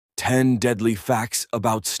10 deadly facts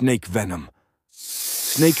about snake venom.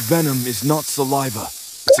 Snake venom is not saliva.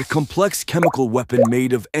 It's a complex chemical weapon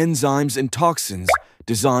made of enzymes and toxins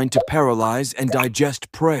designed to paralyze and digest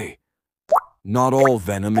prey. Not all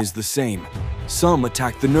venom is the same. Some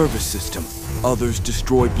attack the nervous system, others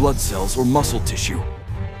destroy blood cells or muscle tissue.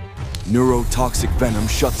 Neurotoxic venom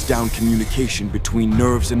shuts down communication between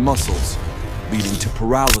nerves and muscles, leading to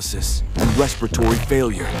paralysis and respiratory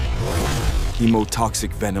failure.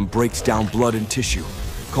 Hemotoxic venom breaks down blood and tissue,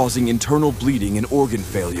 causing internal bleeding and organ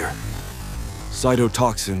failure.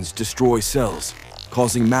 Cytotoxins destroy cells,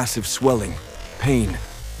 causing massive swelling, pain,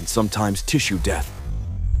 and sometimes tissue death.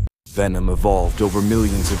 Venom evolved over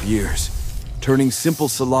millions of years, turning simple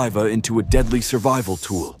saliva into a deadly survival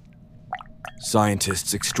tool.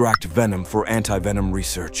 Scientists extract venom for anti-venom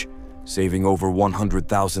research, saving over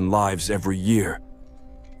 100,000 lives every year.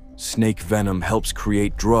 Snake venom helps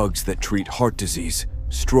create drugs that treat heart disease,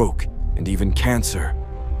 stroke, and even cancer.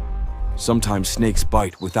 Sometimes snakes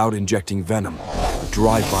bite without injecting venom. A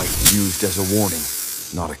dry bite is used as a warning,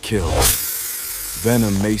 not a kill.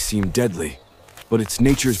 Venom may seem deadly, but it's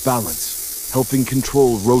nature's balance, helping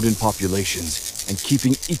control rodent populations and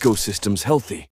keeping ecosystems healthy.